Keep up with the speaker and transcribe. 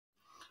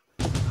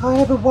Hi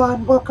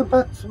everyone, welcome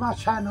back to my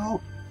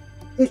channel.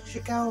 It's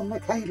your girl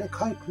Michaela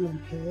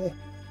Copeland here.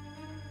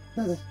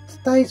 Now,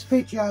 today's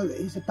video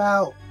is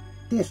about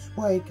this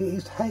week. It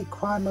is Hate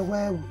Crime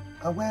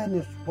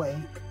Awareness Week,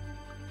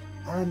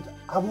 and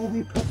I will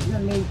be putting a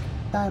link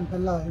down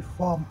below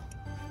from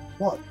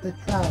What the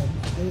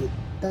Trans.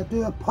 They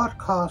do a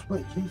podcast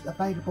which is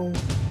available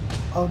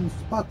on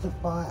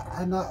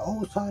Spotify, and I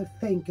also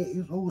think it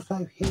is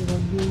also here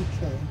on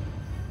YouTube.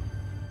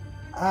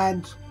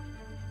 And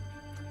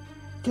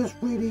just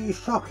really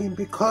shocking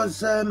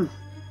because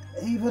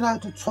even though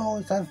the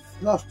Tories have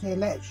lost the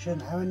election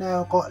and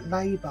now got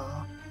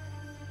Labour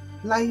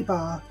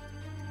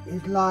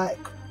is like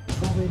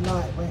Tory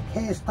light, where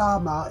Keir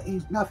Starmer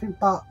is nothing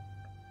but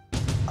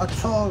a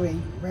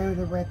Tory wearing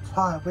a red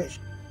tie,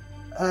 which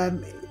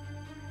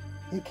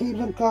it keeps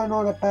on going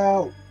on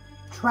about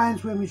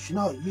trans women should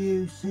not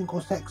use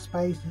single sex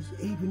spaces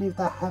even if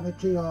they have a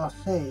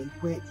GRC,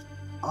 which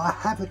I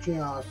have a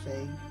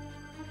GRC.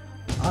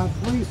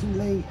 I've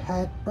recently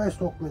had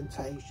breast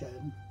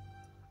augmentation,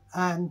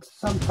 and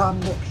sometime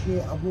next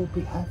year I will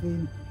be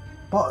having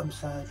bottom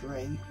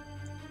surgery.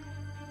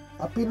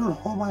 I've been on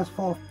hormones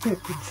for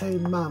 52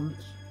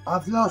 months.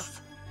 I've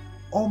lost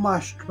all my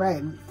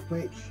strength,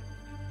 which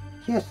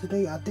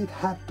yesterday I did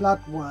have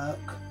blood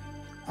work,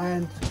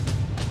 and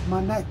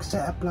my next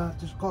set of blood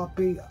has got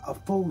to be a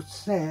full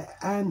set,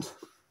 and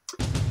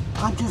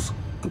I'm just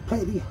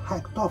completely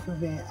hacked off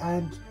of it.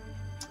 And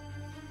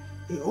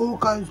it all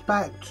goes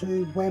back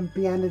to when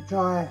Brianna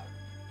Dry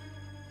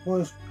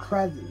was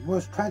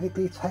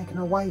tragically taken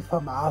away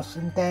from us,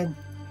 and then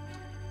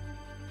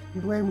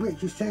when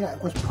Richie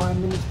Sunak was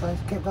Prime Minister,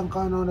 it kept on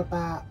going on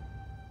about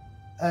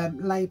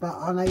Labour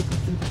unable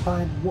to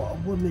define what a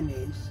woman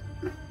is,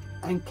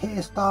 and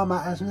Keir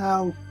Starmer has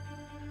now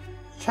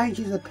changed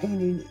his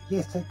opinion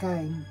yet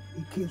again.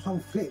 He keeps on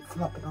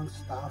flip-flopping on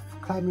stuff,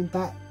 claiming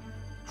that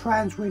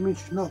trans women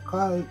should not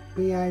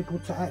be able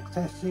to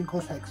access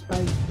single-sex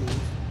spaces.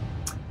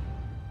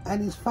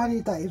 And it's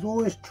funny that it's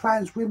always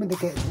trans women that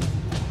get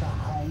the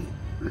hate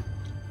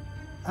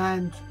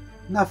and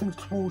nothing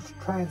towards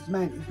trans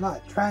men. It's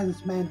like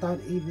trans men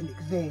don't even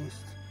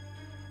exist.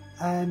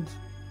 And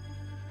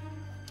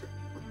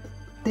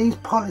these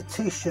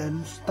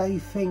politicians, they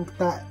think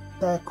that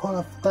there's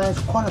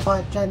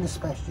qualified gender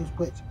specialists,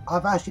 which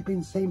I've actually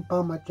been seen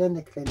by my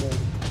gender clinic,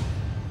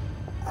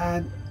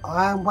 and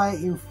I am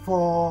waiting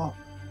for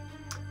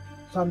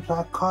some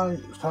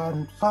psychologists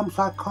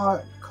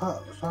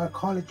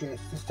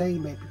to see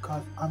me,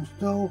 because I'm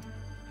still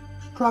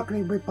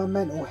struggling with my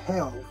mental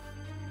health.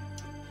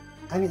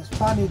 And it's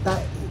funny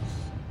that it's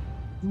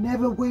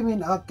never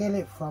women I get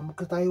it from,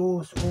 because they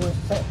always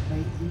accept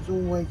me. It's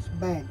always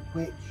men,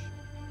 which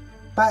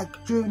back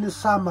during the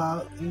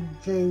summer, in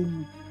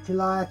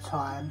July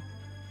time,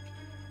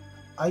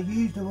 I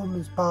used a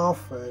woman's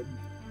bathroom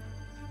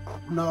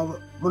when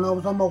I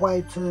was on my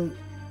way to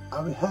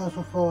a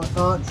rehearsal for a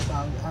dance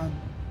show, and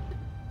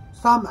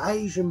some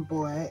Asian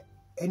boy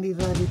in his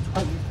early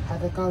 20s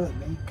had a go at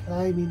me,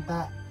 claiming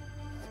that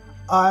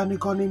I only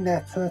gone in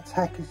there to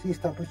attack his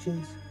sister, which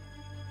is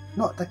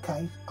not the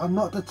case. I'm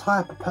not the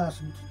type of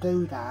person to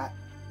do that,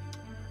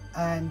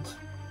 and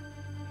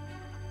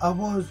I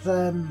was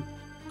 4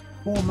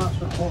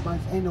 months on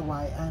hormones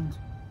anyway, and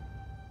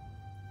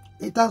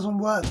it doesn't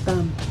work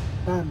down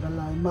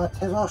below. My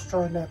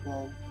testosterone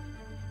level,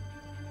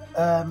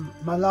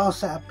 my last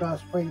set of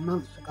blood 3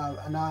 months ago,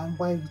 and I'm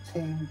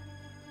waiting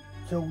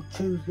till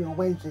Tuesday or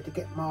Wednesday to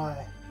get my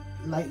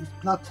latest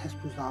blood test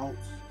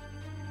results,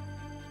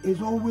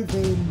 is all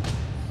within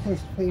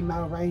cis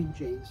female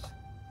ranges,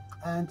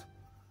 and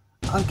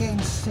I'm getting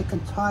sick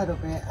and tired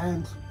of it.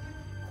 And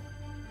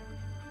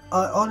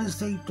I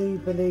honestly do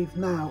believe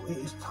now it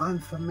is time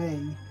for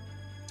me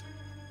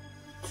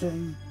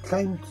to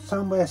claim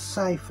somewhere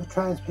safe for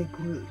trans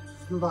people,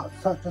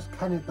 such as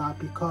Canada,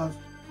 because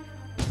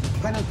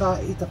Canada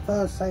is the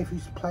first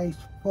safest place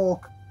for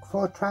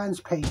trans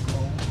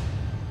people.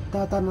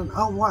 They've done an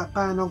outright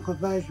ban on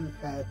conversion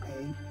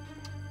therapy,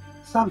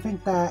 something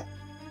that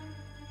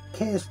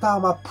Keir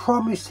Starmer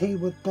promised he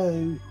would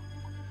do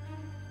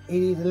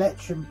in his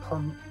election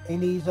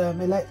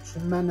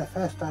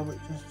manifesto, which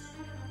is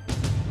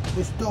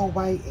we're still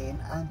waiting.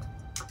 And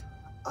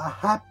I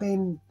have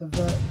been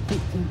the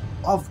victim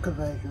of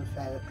conversion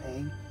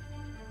therapy,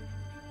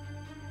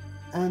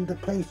 and the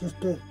police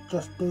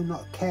just do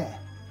not care.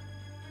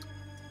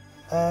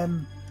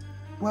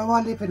 Where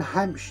I live in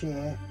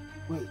Hampshire,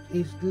 which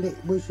is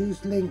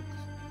linked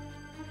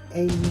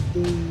in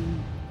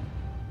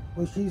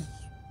which is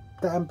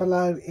down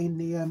below in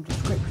the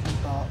description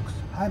box.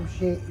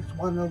 Hampshire is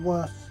one of the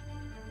worst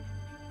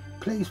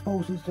police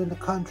forces in the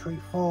country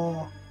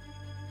for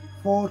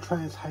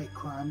trans hate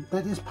crime.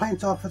 They just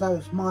paint off as though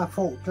it's my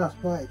fault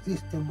just by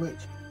existing,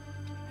 which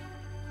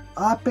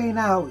I've been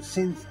out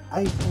since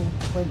April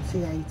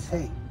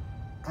 2018,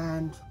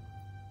 and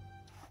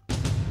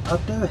I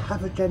do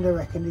have a gender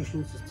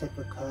recognition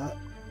certificate.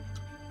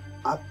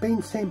 I've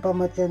been seen by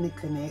my gender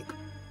clinic.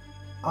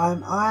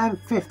 I am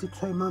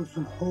 52 months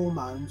on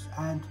hormones,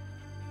 and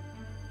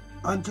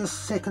I'm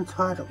just sick and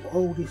tired of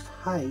all this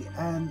hate,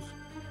 and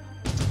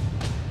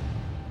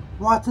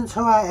writing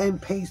to our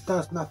MPs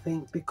does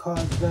nothing,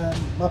 because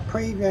my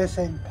previous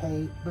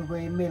MP,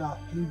 Maria Miller,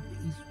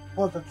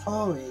 was a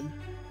Tory,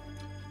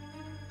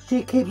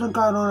 she keeps on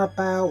going on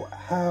about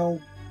how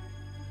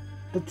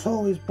the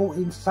Tories brought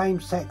in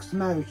same-sex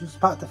marriage,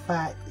 despite the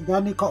fact it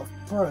only got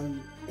through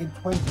in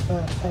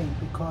 2013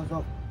 because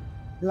of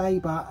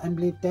Labour and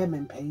Lib Dem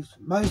MPs.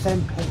 Most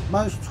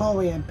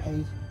Tory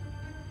MPs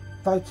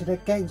voted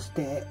against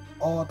it,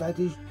 or they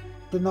did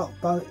not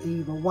vote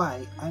either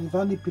way, and it's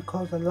only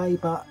because of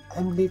Labour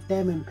and Lib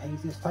Dem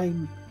MPs the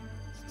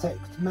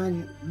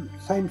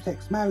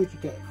same-sex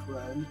marriage get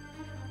through.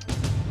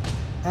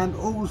 And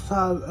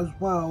also as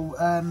well,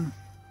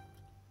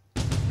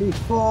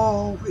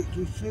 before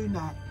Rishi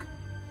Sunak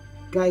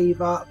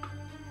gave up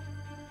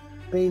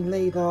being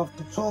leader of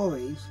the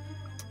Tories,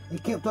 he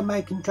kept on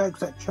making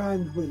jokes at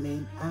trans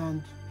women,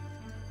 and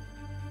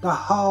the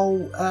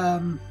whole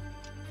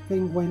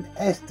thing when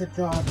Esther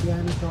Giles,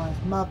 Brianna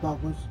Giles' mother,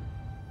 was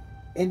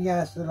in the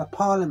House of the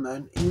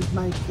Parliament, he was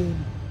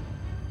making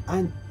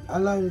a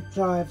load of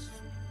jibes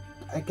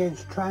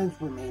against trans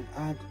women.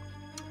 And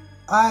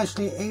I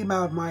actually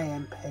emailed my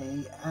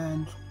MP,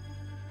 and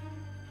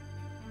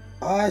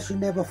I actually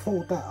never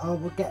thought that I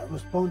would get a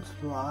response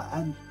for her,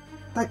 and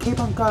they keep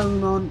on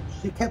going on.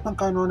 She kept on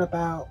going on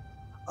about,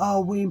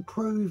 oh, we're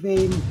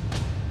improving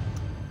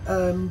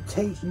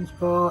teachings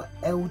for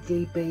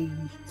LGBT,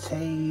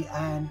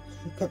 and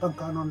she kept on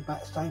going on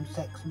about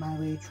same-sex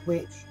marriage,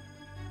 which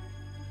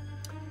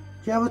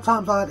the other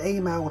times I'd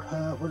emailed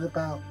her was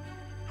about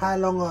how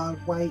long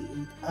I'd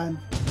waited, and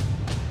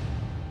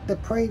the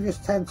previous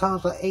 10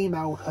 times I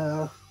emailed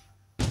her,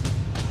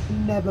 she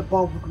never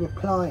bothered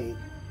replying.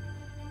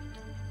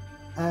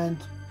 And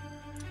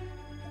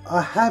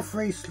I have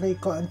recently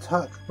got in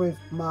touch with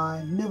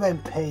my new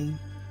MP,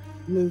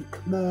 Luke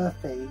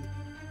Murphy,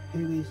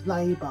 who is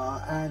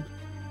Labour, and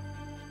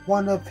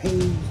one of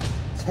his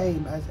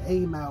team has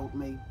emailed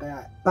me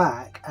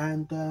back,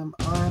 and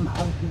I am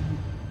hoping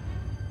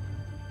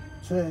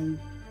to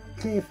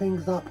clear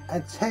things up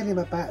and tell him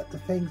about the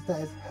things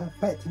that is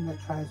affecting the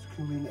trans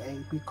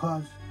community,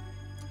 because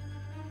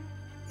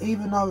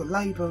even though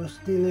Labour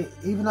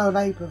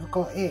have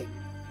got in,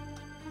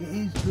 it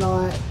is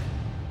like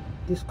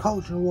this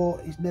cultural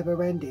war is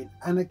never ending,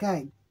 and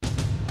again,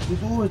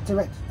 it's always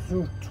directed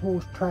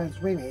towards trans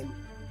women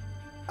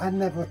and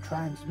never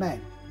trans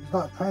men. It's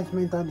like trans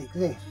men don't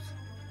exist.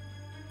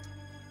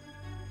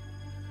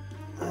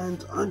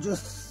 And I'm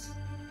just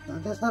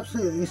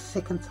absolutely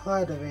sick and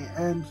tired of it.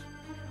 And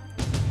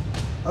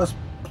I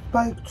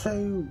spoke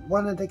to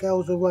one of the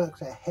girls who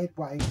works at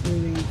Headway,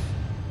 who is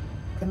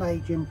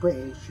Canadian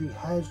British. She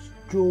has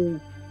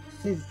dual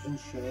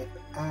citizenship,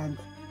 and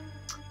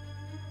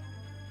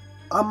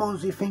I'm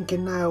honestly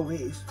thinking now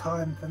it is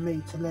time for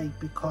me to leave,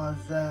 because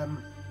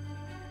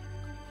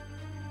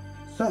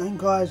certain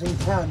guys in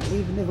town,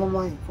 even if I'm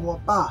waiting for a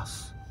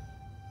bus,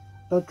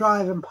 they're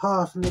driving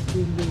past and they're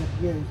giving me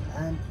abuse.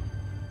 And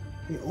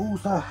it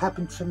also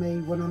happened to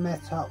me when I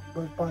met up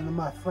with one of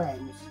my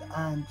friends,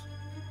 and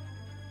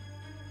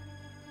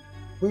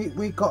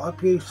we got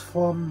abuse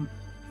from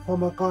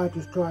a guy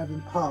just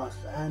driving past.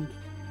 And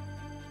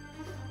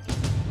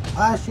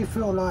I actually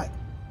feel like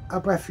a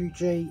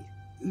refugee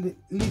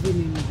living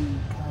in the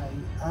UK.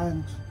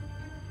 And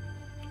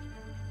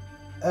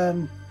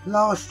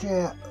last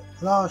year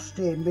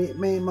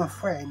me and my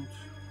friends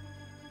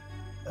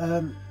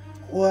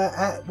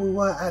we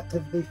were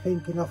actively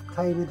thinking of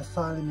claiming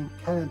asylum in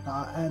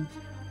Canada, and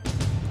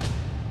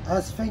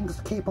as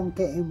things keep on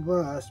getting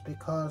worse,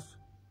 because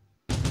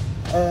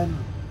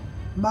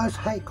most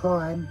hate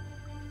crime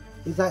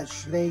is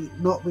actually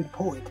not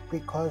reported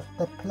because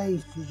the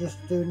police is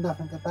just doing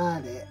nothing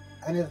about it.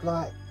 And it's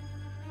like,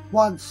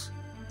 once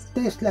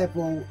this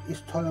level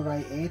is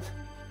tolerated,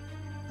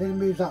 then it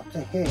moves up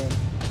to here,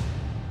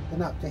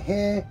 then up to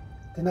here,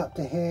 then up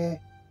to here,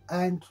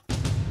 and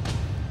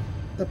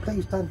the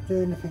police don't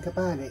do anything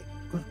about it.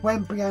 Because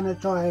when Brianna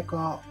Giles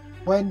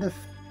when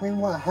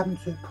what happened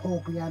to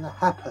poor Brianna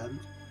happened,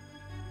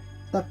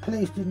 the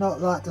police did not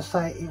like to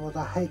say it was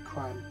a hate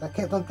crime. They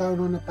kept on going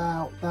on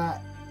about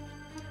that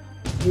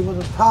it was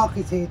a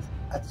targeted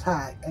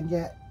attack, and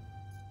yet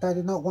they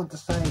did not want to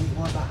say it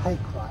was a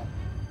hate crime.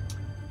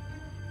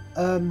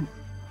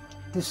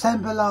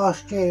 December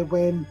last year,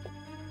 when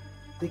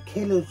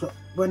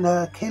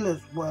her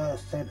killers were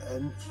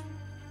sentenced,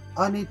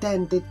 only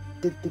then did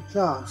the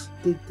judge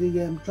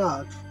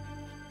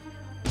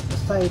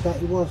say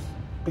that it was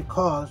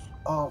because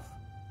of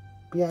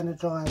Brianna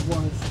Giles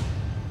was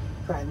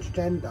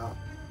transgender.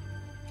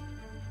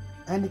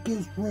 And it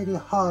gets really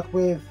hard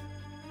with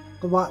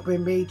the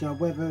right-wing media,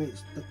 whether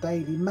it's the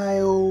Daily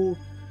Mail,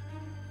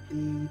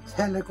 the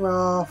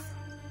Telegraph,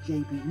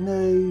 GB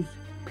News,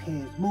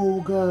 Piers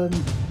Morgan,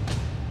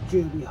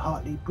 Julie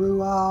Hartley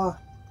Brewer.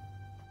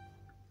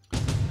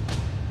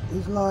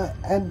 It's like,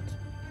 and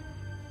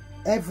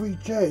every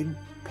June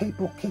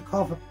people kick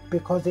off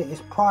because it is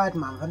Pride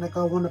Month, and they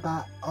go on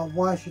about, oh,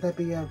 why should there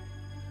be a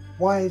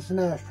why isn't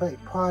there a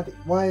straight pride?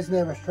 Why isn't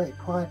there a straight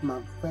pride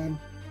month when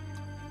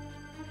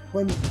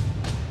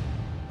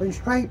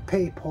straight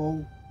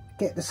people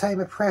get the same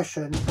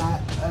oppression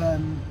that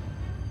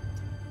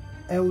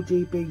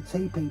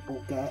LGBT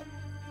people get,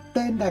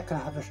 then they can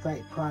have a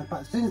straight pride.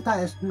 But since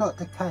that is not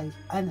the case,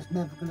 and it's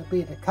never going to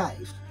be the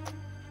case,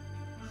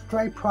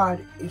 straight pride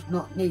is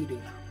not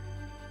needed.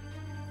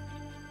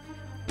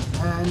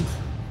 And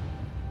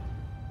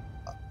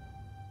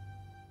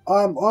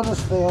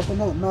honestly, I do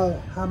not know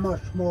how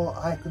much more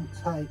I can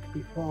take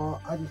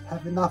before I just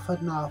have enough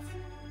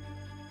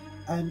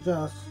and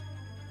just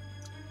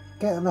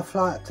get on a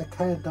flight to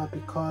Canada,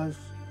 because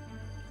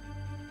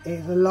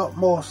it's a lot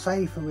more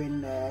safer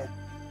in there.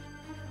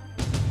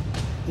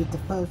 It's the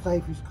first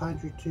safest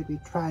country to be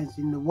trans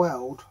in the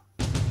world.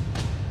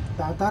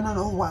 They've done an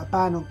all-white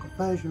ban on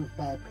conversion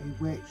therapy,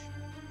 which,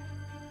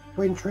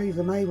 when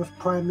Theresa May was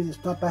Prime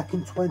Minister back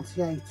in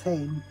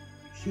 2018,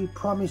 she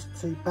promised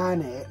to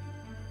ban it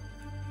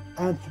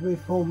and to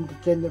reform the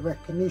Gender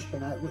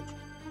Recognition Act, which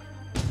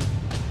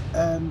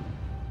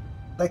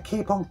they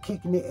keep on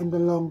kicking it in the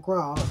long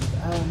grass,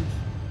 and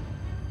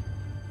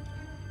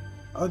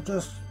I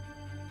just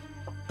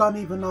don't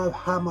even know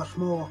how much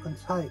more I can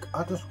take.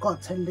 I just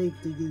got to leave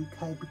the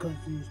UK because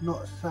it's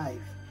not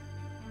safe.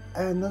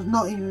 And there's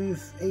not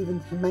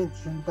even to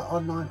mention the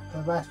online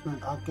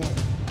harassment I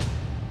get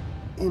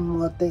in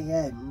my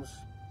DMs.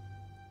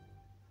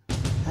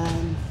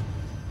 And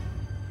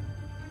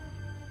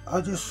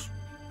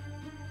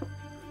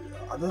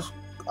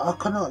I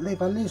cannot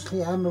live. I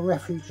literally am a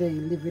refugee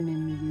living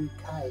in the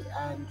UK,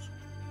 and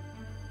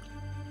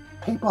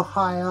people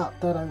high up,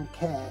 they don't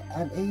care.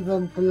 And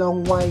even the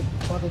long wait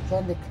for the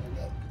gender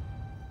clinic,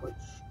 which,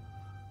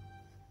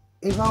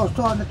 if I was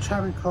on the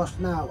Charing Cross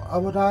now, I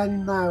would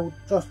only now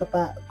just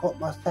about got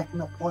my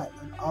second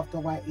appointment after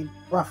waiting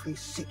roughly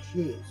 6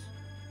 years.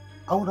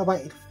 I would have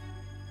waited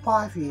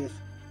 5 years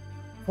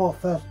for a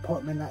first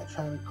appointment at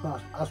Charing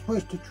Cross. I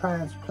switched to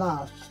Trans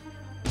Plus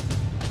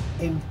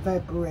in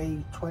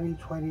February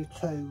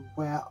 2022,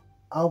 where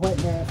I went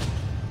there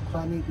because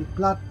I needed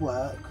blood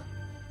work.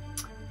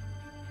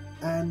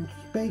 And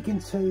speaking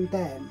to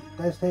them,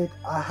 they said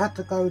I had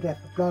to go there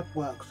for blood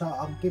work so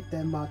I'll give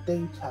them my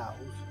details.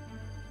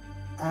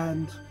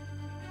 And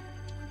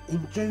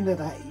in June of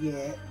that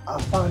year,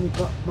 I finally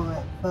got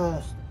my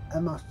first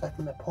and my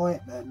second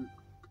appointment.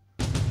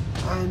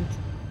 And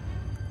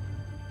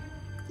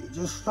it's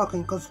just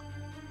shocking, because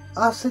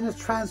us in the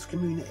trans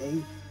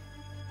community,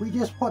 we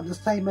just want the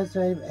same as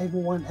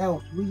everyone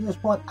else. We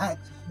just want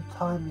access to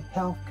timely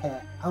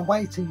healthcare, and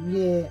waiting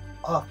year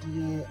after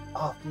year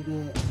after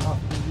year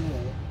after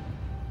year.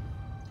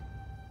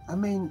 I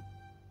mean,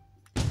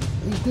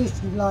 it's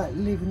literally like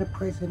living a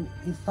prison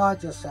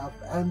inside yourself,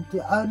 and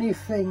the only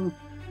thing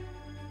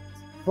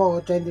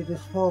for gender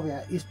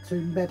dysphoria is to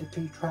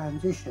medically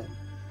transition.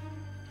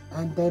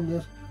 And then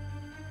there's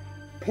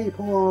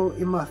people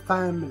in my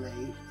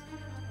family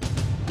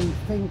who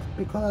think,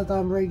 because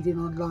I'm reading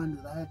online,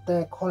 that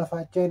they're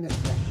qualified gender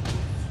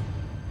specialists,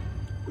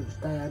 which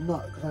they are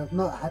not, because I've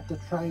not had the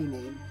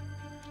training.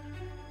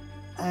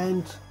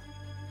 And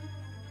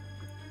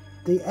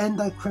the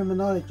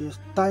endocrinologists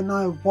don't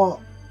know what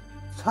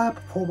type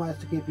of hormones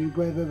to give you,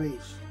 whether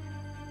it's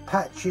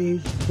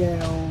patches,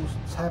 gels,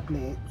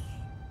 tablets,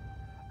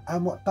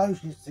 and what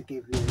doses to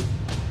give you.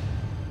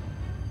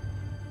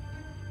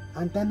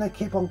 And then they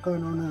keep on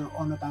going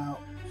on about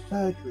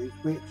surgeries,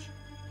 which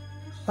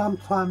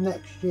sometime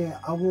next year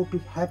I will be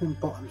having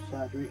bottom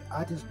surgery.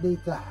 I just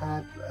need to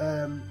have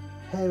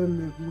hair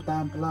removal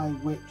down below,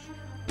 which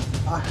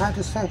I had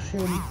a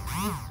session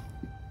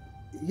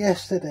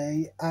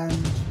yesterday,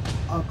 and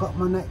I've got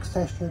my next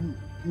session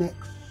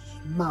next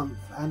month,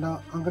 and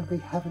I'm going to be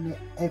having it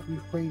every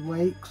 3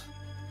 weeks.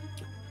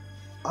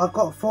 I've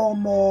got 4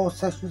 more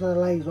sessions of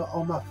laser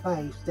on my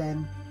face,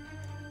 then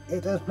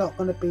it is not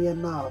going to be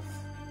enough.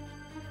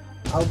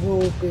 I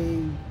will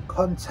be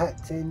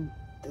contacting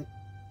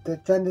the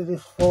Gender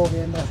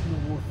Dysphoria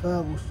National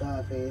Referral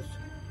Service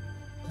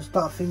to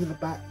start thinking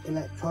about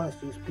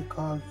electrolysis,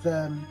 because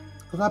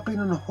I've been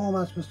on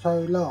hormones for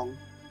so long,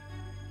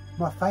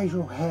 my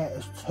facial hair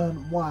has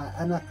turned white,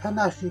 and I can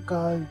actually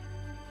go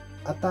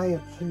a day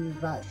or 2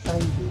 without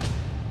shaving.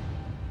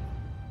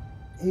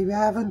 If you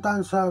haven't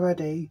done so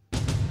already,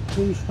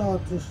 be sure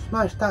to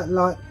smash that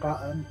like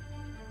button,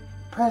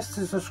 press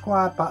the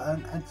subscribe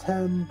button, and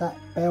turn that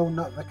bell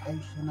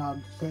notification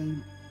on to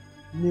see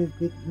new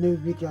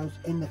videos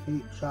in the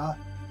future.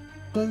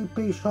 Do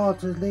be sure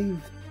to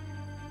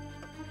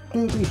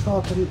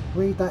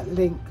read that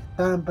link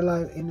down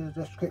below in the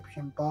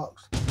description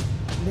box.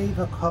 Leave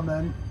a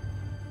comment.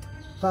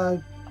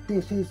 So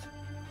this is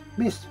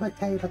Miss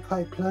Michaela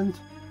Copeland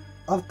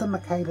of The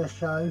Michaela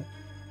Show.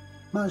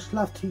 Much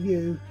love to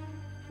you,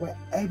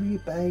 wherever you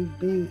may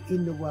be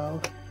in the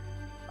world.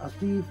 I'll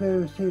see you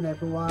very soon,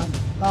 everyone.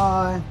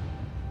 Bye.